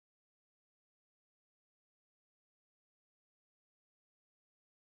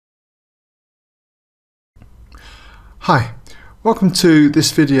Hi, welcome to this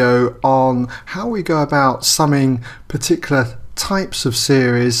video on how we go about summing particular types of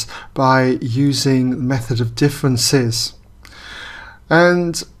series by using the method of differences.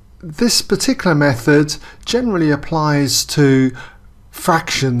 And this particular method generally applies to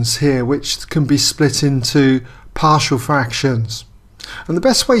fractions here, which can be split into partial fractions. And the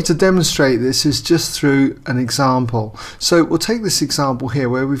best way to demonstrate this is just through an example. So we'll take this example here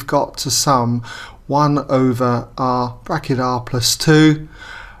where we've got to sum 1 over r bracket r plus 2,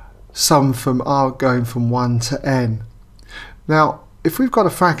 sum from r going from 1 to n. Now if we've got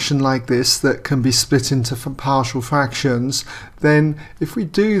a fraction like this that can be split into partial fractions, then if we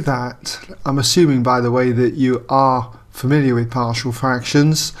do that, I'm assuming by the way that you are familiar with partial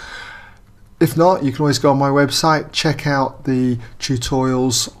fractions. If not, you can always go on my website, check out the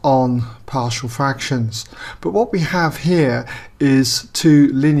tutorials on partial fractions. But what we have here is two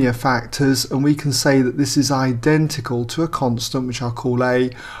linear factors, and we can say that this is identical to a constant, which I'll call a,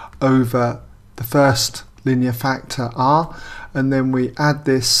 over the first linear factor r, and then we add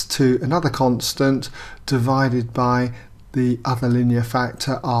this to another constant divided by the other linear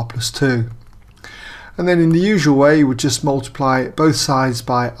factor r plus 2. And then in the usual way you would just multiply both sides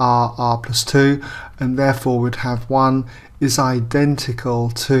by r plus 2, and therefore would have 1 is identical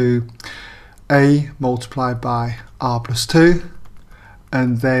to a multiplied by r plus 2,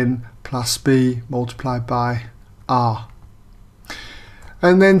 and then plus b multiplied by r.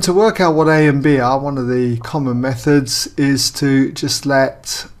 And then to work out what a and b are, one of the common methods is to just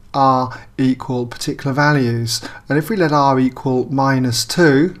let r equal particular values. And if we let r equal minus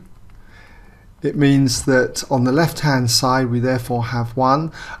 2, it means that on the left hand side we therefore have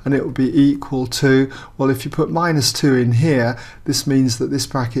 1, and it will be equal to, well, if you put minus 2 in here, this means that this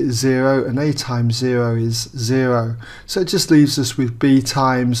bracket is 0 and a times 0 is 0. So it just leaves us with b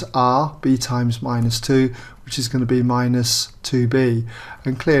times r, b times minus 2, which is going to be minus 2b.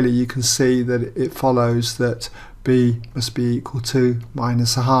 And clearly you can see that it follows that b must be equal to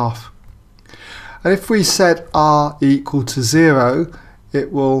minus a half. And if we set r equal to 0, it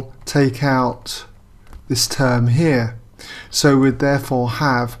will take out this term here. So we'd therefore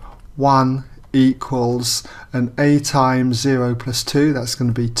have 1 equals an a times 0 plus 2, that's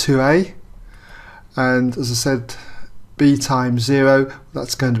going to be 2a. And as I said, b times 0,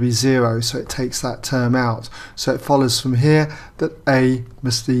 that's going to be 0, so it takes that term out. So it follows from here that a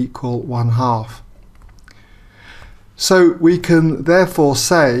must equal 1/2. So we can therefore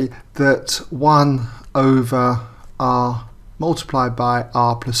say that 1 over r multiplied by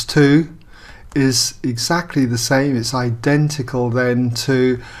r plus 2 is exactly the same, it's identical then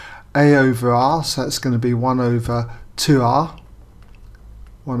to a over r, so that's going to be 1 over 2r,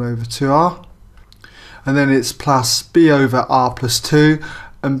 1 over 2r, and then it's plus b over r plus 2,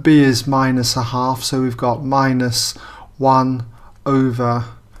 and b is minus a half, so we've got minus 1 over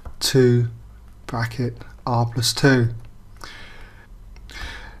 2 bracket r plus 2.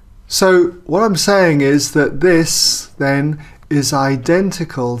 So what I'm saying is that this then is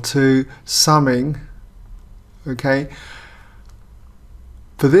identical to summing, okay?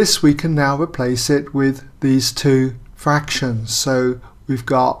 For this we can now replace it with these two fractions. So we've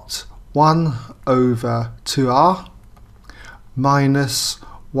got 1 over 2r minus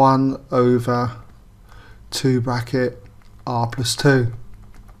 1 over 2 bracket r plus 2.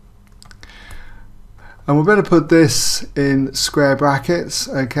 And we're going to put this in square brackets,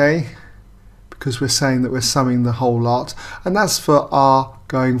 okay, because we're saying that we're summing the whole lot, and that's for r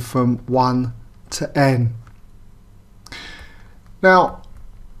going from 1 to n. Now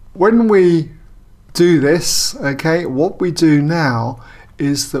when we do this, okay, what we do now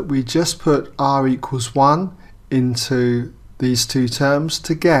is that we just put r equals 1 into these two terms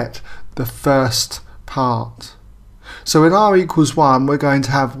to get the first part. So when r equals 1, we're going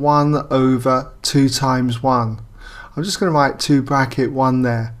to have 1 over 2 times 1. I'm just going to write 2 bracket 1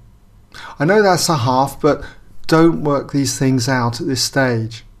 there. I know that's a half, but don't work these things out at this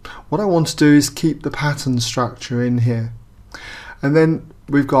stage. What I want to do is keep the pattern structure in here. And then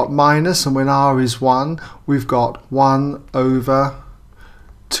we've got minus, and when r is 1, we've got 1 over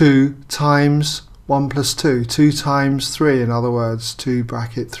 2 times 1 plus 2, 2 times 3, in other words, 2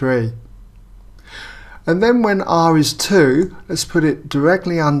 bracket 3. And then when r is 2, let's put it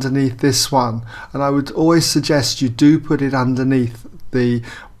directly underneath this one, and I would always suggest you do put it underneath the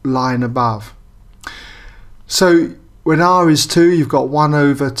line above. So when r is 2, you've got 1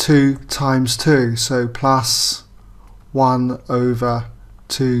 over 2 times 2, so plus 1 over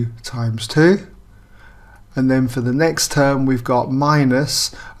 2 times 2. And then for the next term we've got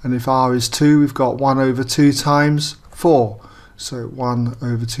minus, and if r is 2, we've got 1 over 2 times 4. So 1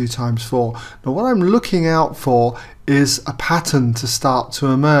 over 2 times 4. Now what I'm looking out for is a pattern to start to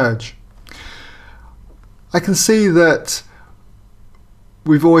emerge. I can see that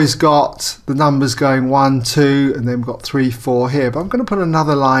we've always got the numbers going 1, 2, and then we've got 3, 4 here, but I'm going to put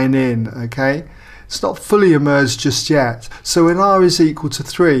another line in, okay? It's not fully emerged just yet. So when r is equal to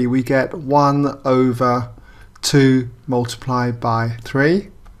 3, we get 1 over 2 multiplied by 3.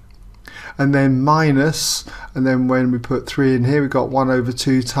 And then minus, and then when we put 3 in here, we've got 1 over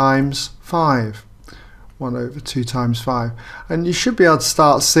 2 times 5. 1 over 2 times 5. And you should be able to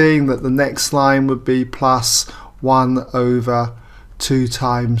start seeing that the next line would be plus 1 over 2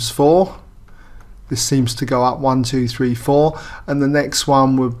 times 4. This seems to go up 1, 2, 3, 4. And the next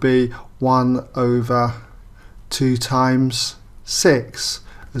one would be 1 over 2 times 6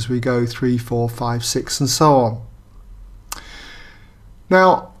 as we go 3, 4, 5, 6 and so on.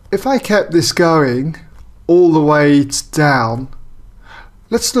 Now, if I kept this going all the way down,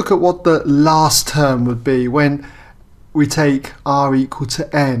 let's look at what the last term would be when we take r equal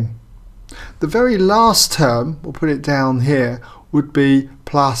to n. The very last term, we'll put it down here, would be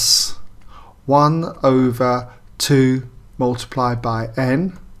plus 1 over 2 multiplied by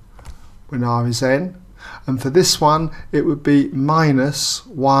n, when r is n. And for this one, it would be minus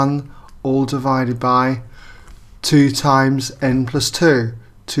 1 all divided by 2 times n plus 2.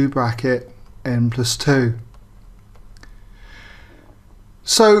 2 bracket n plus 2.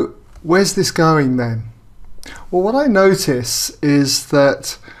 So where's this going then? Well, what I notice is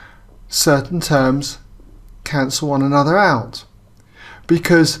that certain terms cancel one another out,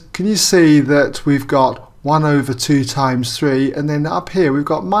 because can you see that we've got 1 over 2 times 3, and then up here we've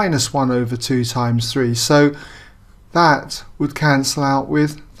got minus 1 over 2 times 3, so that would cancel out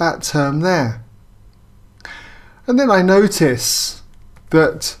with that term there. And then I notice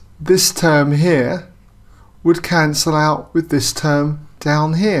that this term here would cancel out with this term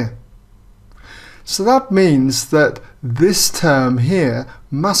down here. So that means that this term here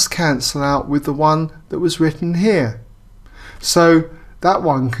must cancel out with the one that was written here. So that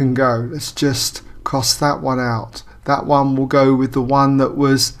one can go. Let's just cross that one out. That one will go with the one that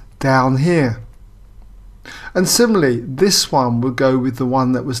was down here. And similarly, this one would go with the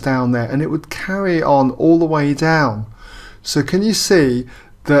one that was down there, and it would carry on all the way down. So can you see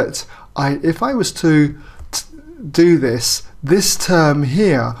that if I was to do this, this term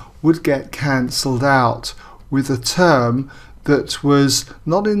here would get cancelled out with a term that was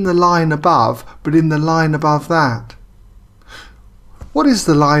not in the line above, but in the line above that. What is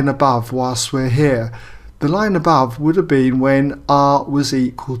the line above whilst we're here? The line above would have been when r was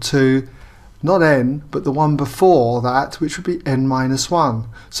equal to not n, but the one before that, which would be n minus 1.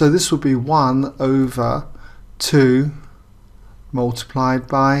 So this would be 1 over 2 multiplied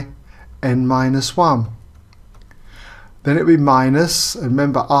by n minus 1. Then it would be minus, and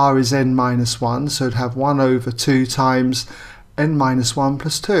remember r is n minus 1, so it'd have 1 over 2 times n minus 1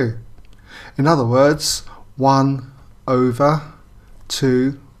 plus 2. In other words, 1 over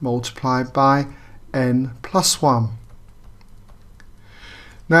 2 multiplied by n plus 1.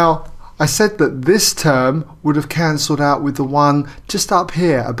 Now, I said that this term would have cancelled out with the one just up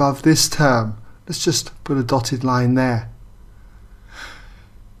here above this term. Let's just put a dotted line there.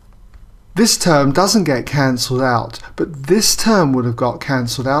 This term doesn't get cancelled out, but this term would have got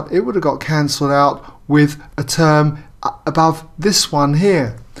cancelled out. It would have got cancelled out with a term above this one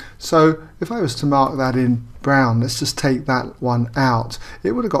here. So if I was to mark that in brown, let's just take that one out.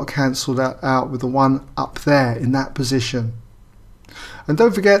 It would have got cancelled out with the one up there in that position. And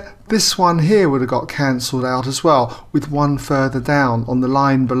don't forget, this one here would have got cancelled out as well with one further down on the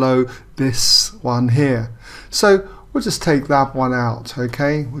line below this one here. So we'll just take that one out,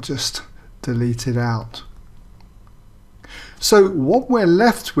 okay? We'll just delete it out. So what we're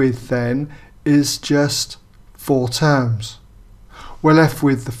left with then is just 4 terms. We're left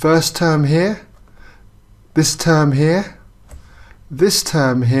with the first term here, this term here, this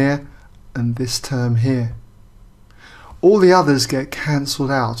term here, and this term here. All the others get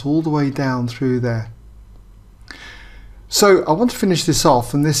cancelled out all the way down through there. So I want to finish this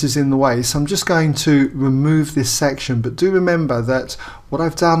off, and this is in the way, so I'm just going to remove this section, but do remember that what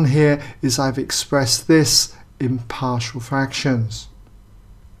I've done here is I've expressed this in partial fractions.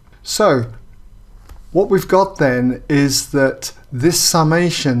 So what we've got then is that this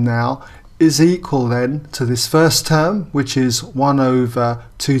summation now is equal then to this first term, which is 1 over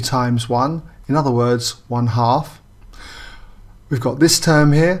 2 times 1, in other words 1/2. We've got this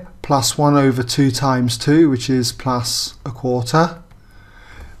term here, plus 1 over 2 times 2, which is plus 1/4.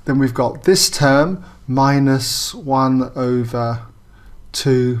 Then we've got this term, minus 1 over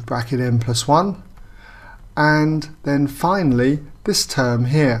 2 bracket n plus 1. and then finally this term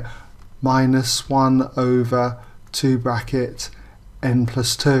here, minus 1 over 2 bracket n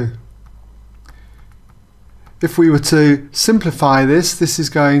plus 2. If we were to simplify this, this is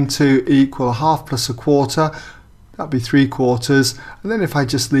going to equal a half plus a quarter. That'd be 3/4, and then if I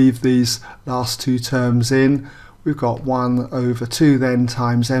just leave these last two terms in, we've got 1 over 2 then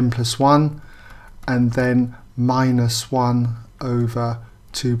times n plus 1, and then minus 1 over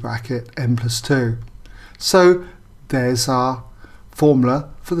 2 bracket n plus 2. So there's our formula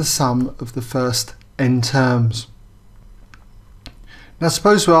for the sum of the first n terms. Now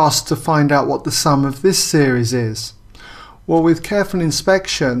suppose we're asked to find out what the sum of this series is. Well, with careful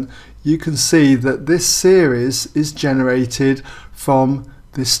inspection you can see that this series is generated from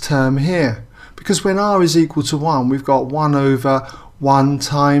this term here, because when r is equal to 1 we've got 1 over 1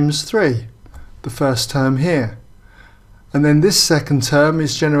 times 3, the first term here. And then this second term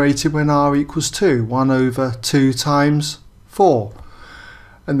is generated when r equals 2, 1 over 2 times 4.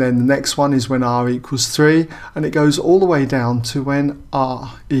 And then the next one is when r equals 3, and it goes all the way down to when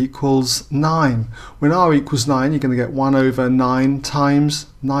r equals 9. When r equals 9 you're going to get 1 over 9 times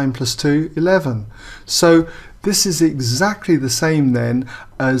 9 plus 2, 11. So this is exactly the same then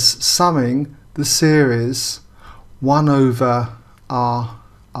as summing the series 1 over r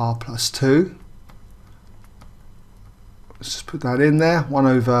plus 2. Let's just put that in there, 1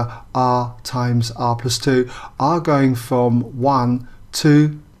 over r times r plus 2, r going from 1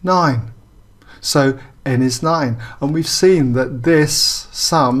 to 9. So n is 9, and we've seen that this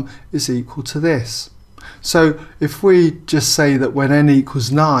sum is equal to this. So if we just say that when n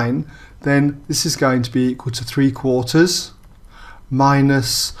equals 9, then this is going to be equal to 3/4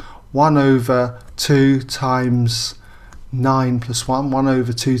 minus 1 over 2 times 9 plus 1, 1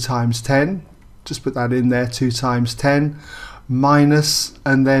 over 2 times 10, just put that in there, 2 times 10, minus,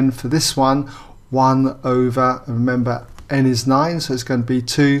 and then for this one, 1 over, remember n is 9, so it's going to be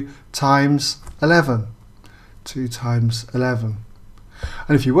 2 times 11. 2 times 11.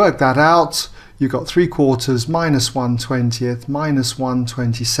 And if you work that out, you've got 3/4 minus 1/20 minus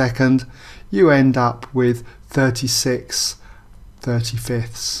 1/22. You end up with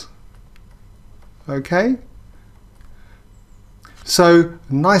 36/35. Okay? So,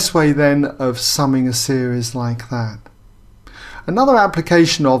 a nice way then of summing a series like that. Another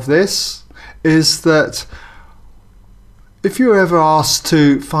application of this is that if you're ever asked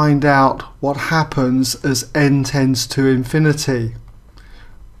to find out what happens as n tends to infinity,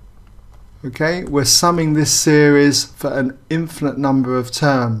 okay, we're summing this series for an infinite number of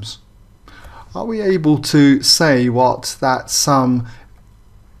terms. Are we able to say what that sum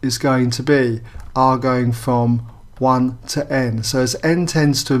is going to be? R going from 1 to n. So as n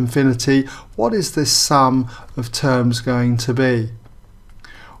tends to infinity, what is this sum of terms going to be?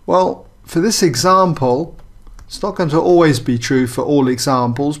 Well, for this example, it's not going to always be true for all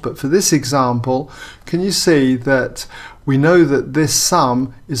examples, but for this example, can you see that we know that this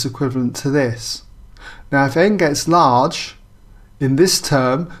sum is equivalent to this? Now if n gets large, in this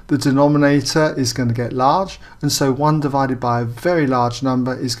term the denominator is going to get large, and so 1 divided by a very large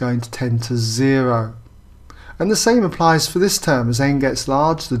number is going to tend to 0. And the same applies for this term. As n gets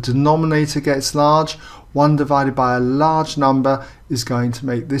large, the denominator gets large, 1 divided by a large number is going to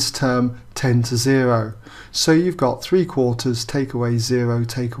make this term tend to 0. So you've got 3/4, take away 0,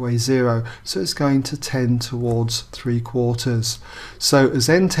 take away 0. So it's going to tend towards 3/4. So as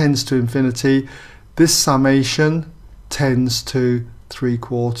n tends to infinity, this summation tends to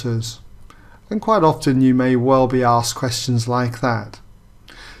 3/4. And quite often you may well be asked questions like that.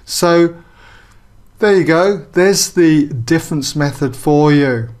 So there you go, there's the difference method for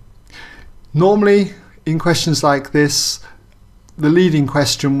you. Normally in questions like this, the leading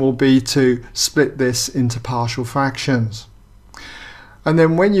question will be to split this into partial fractions. And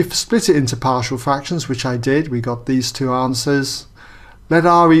then when you've split it into partial fractions, which I did, we got these two answers. Let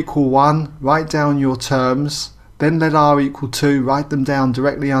r equal 1, write down your terms, then let r equal 2, write them down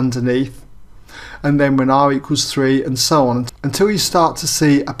directly underneath, and then when r equals 3, and so on, until you start to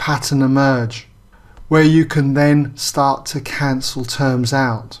see a pattern emerge, where you can then start to cancel terms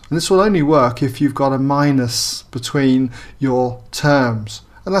out. And this will only work if you've got a minus between your terms.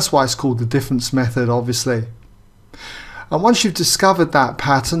 And that's why it's called the difference method, obviously. And once you've discovered that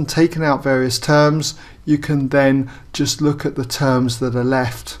pattern, taken out various terms, you can then just look at the terms that are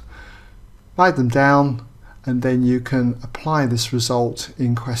left, write them down, and then you can apply this result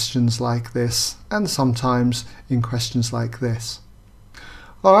in questions like this, and sometimes in questions like this.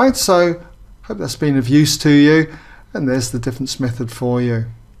 Alright, so hope that's been of use to you, and there's the difference method for you.